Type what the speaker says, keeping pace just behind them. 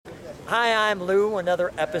Hi, I'm Lou,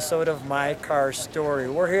 another episode of My Car Story.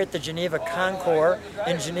 We're here at the Geneva Concours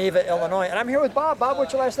in Geneva, Illinois, and I'm here with Bob. Bob,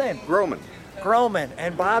 what's your last name? Groman. Groman,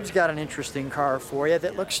 and Bob's got an interesting car for you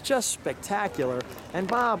that looks just spectacular. And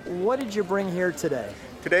Bob, what did you bring here today?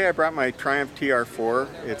 Today I brought my Triumph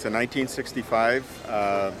TR4. It's a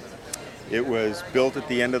 1965. It was built at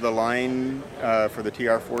the end of the line for the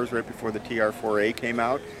TR4s right before the TR4A came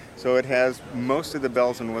out. So it has most of the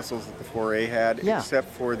bells and whistles that the 4A had, except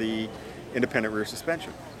for the independent rear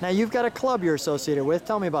suspension. Now you've got a club you're associated with.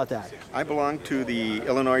 Tell me about that. I belong to the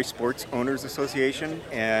Illinois Sports Owners Association,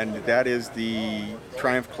 and that is the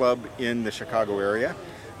Triumph Club in the Chicago area.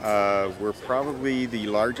 We're probably the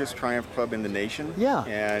largest Triumph club in the nation. Yeah.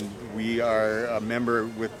 And we are a member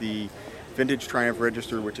with the Vintage Triumph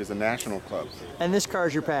Register, which is a national club. And this car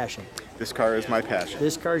is your passion? This car is my passion.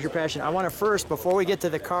 This car is your passion. I want to first, before we get to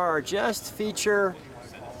the car, just feature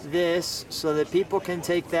this so that people can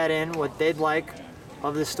take that in, what they'd like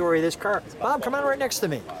of the story of this car. Bob, come on right next to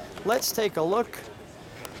me. Let's take a look.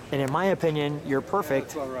 And in my opinion, you're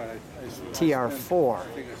perfect TR4.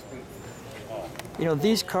 You know,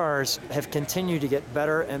 these cars have continued to get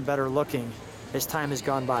better and better looking as time has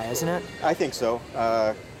gone by, hasn't it? I think so.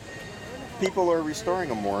 People are restoring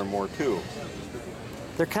them more and more too.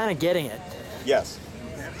 They're kind of getting it. Yes.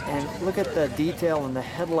 And look at the detail in the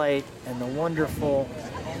headlight and the wonderful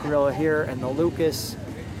grille here and the Lucas.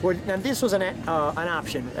 Now this was an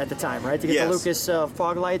option at the time, right? To get the Lucas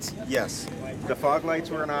fog lights? Yes. The fog lights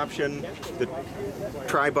were an option. The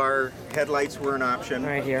tri-bar headlights were an option.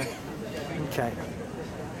 Right here. Okay.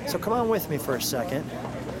 So come on with me for a second.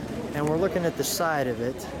 And we're looking at the side of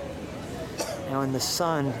it. Now, and the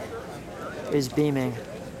sun is beaming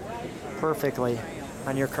perfectly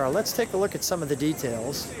on your car. Let's take a look at some of the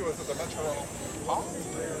details.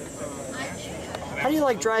 How do you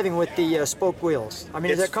like driving with the spoke wheels? I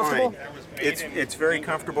mean, is that comfortable? Fine. It's very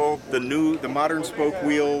comfortable. The modern spoke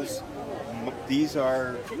wheels. These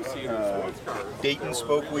are Dayton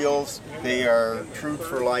spoke wheels. They are true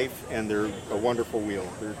for life, and they're a wonderful wheel.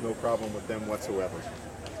 There's no problem with them whatsoever.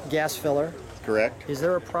 Gas filler. Correct. Is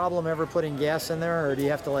there a problem ever putting gas in there, or do you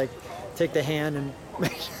have to like take the hand and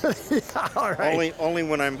make sure? All right. Only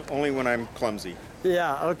when I'm clumsy.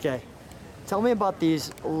 Yeah. Okay. Tell me about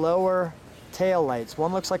these lower tail lights.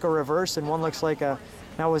 One looks like a reverse, and one looks like a.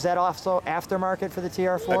 Now, was that also aftermarket for the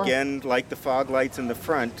TR4? Again, like the fog lights in the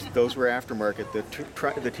front, those were aftermarket. The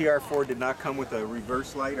TR4 did not come with a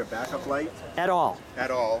reverse light or backup light. At all?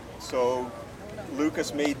 At all. So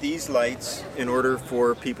Lucas made these lights in order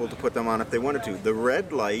for people to put them on if they wanted to. The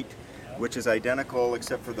red light, which is identical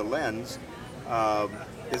except for the lens,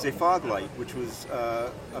 is a fog light, which was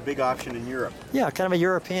a big option in Europe. Yeah, kind of a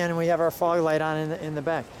European, and we have our fog light on in the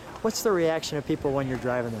back. What's the reaction of people when you're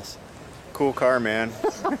driving this? Cool car, man.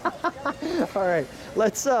 All right,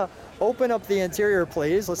 let's open up the interior,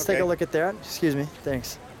 please. Let's take a look at that. Excuse me,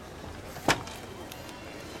 thanks.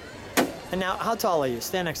 And now, how tall are you?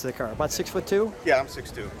 Stand next to the car. About 6'2"? Yeah, I'm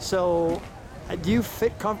 6'2". So, do you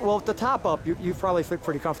fit well, with the top up, you probably fit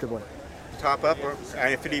pretty comfortably. Top up,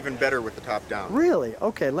 I fit even better with the top down. Really?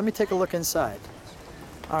 Okay, let me take a look inside.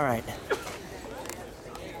 All right.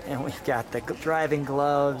 And we've got the driving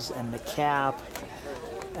gloves and the cap.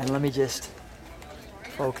 And let me just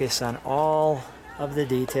focus on all of the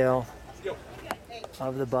detail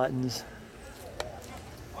of the buttons.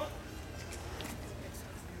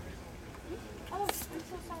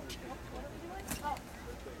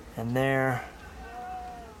 And there.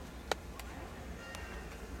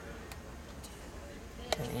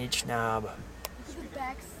 And each knob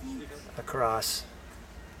across.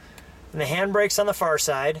 And the handbrakes on the far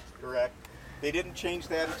side. Correct. They didn't change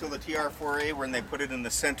that until the TR4A when they put it in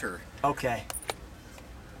the center. Okay.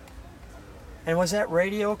 And was that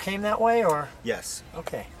radio came that way, or? Yes.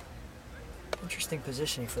 Okay. Interesting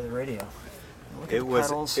positioning for the radio. Look at It the was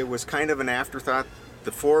pedals. it was kind of an afterthought.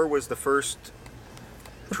 The 4 was the first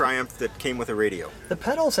Triumph that came with a radio. The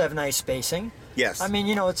pedals have nice spacing. Yes. I mean,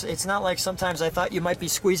 you know, it's not like sometimes I thought you might be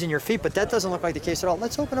squeezing your feet, but that doesn't look like the case at all.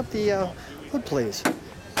 Let's open up the hood, please.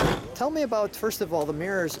 Tell me about, first of all, the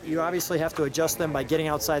mirrors. You obviously have to adjust them by getting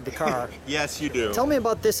outside the car. Yes, you do. Tell me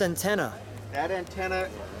about this antenna. That antenna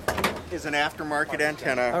is an aftermarket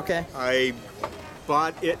antenna. Okay. I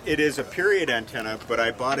bought it. It is a period antenna, but I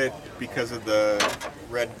bought it because of the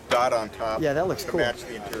red dot on top. Yeah, that looks cool. To match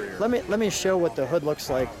the interior. Let me show what the hood looks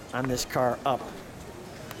like on this car up,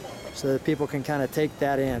 so that people can kind of take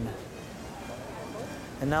that in.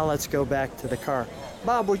 And now let's go back to the car.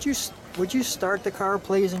 Bob, would you start the car,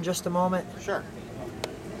 please, in just a moment? Sure.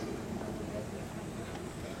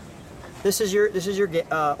 This is your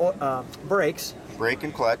brakes. Brake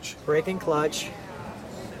and clutch. Brake and clutch.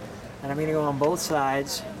 And I'm going to go on both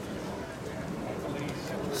sides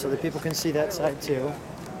so that people can see that side too.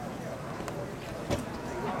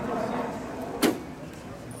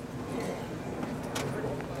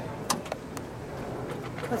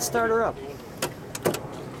 Let's start her up.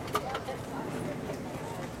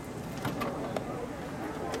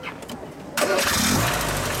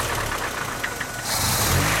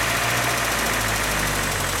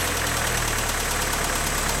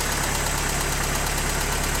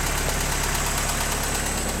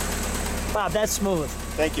 Bob, that's smooth.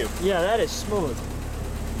 Thank you. Yeah, that is smooth.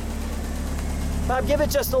 Bob, give it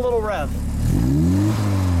just a little rev.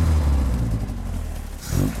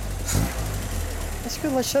 That's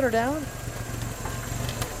good. Let's shut her down.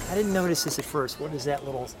 I didn't notice this at first. What does that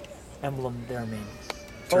little emblem there mean?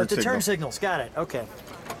 Oh, it's the turn signals. Got it. Okay.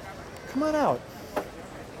 Come on out.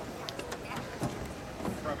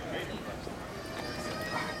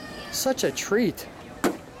 Such a treat.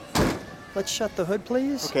 Let's shut the hood,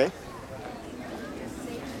 please. Okay.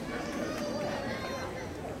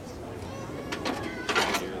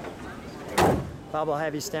 Bob will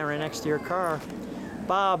have you stand right next to your car.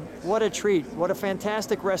 Bob, what a treat. What a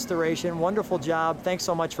fantastic restoration. Wonderful job. Thanks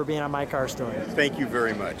so much for being on My Car Story. Thank you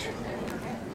very much.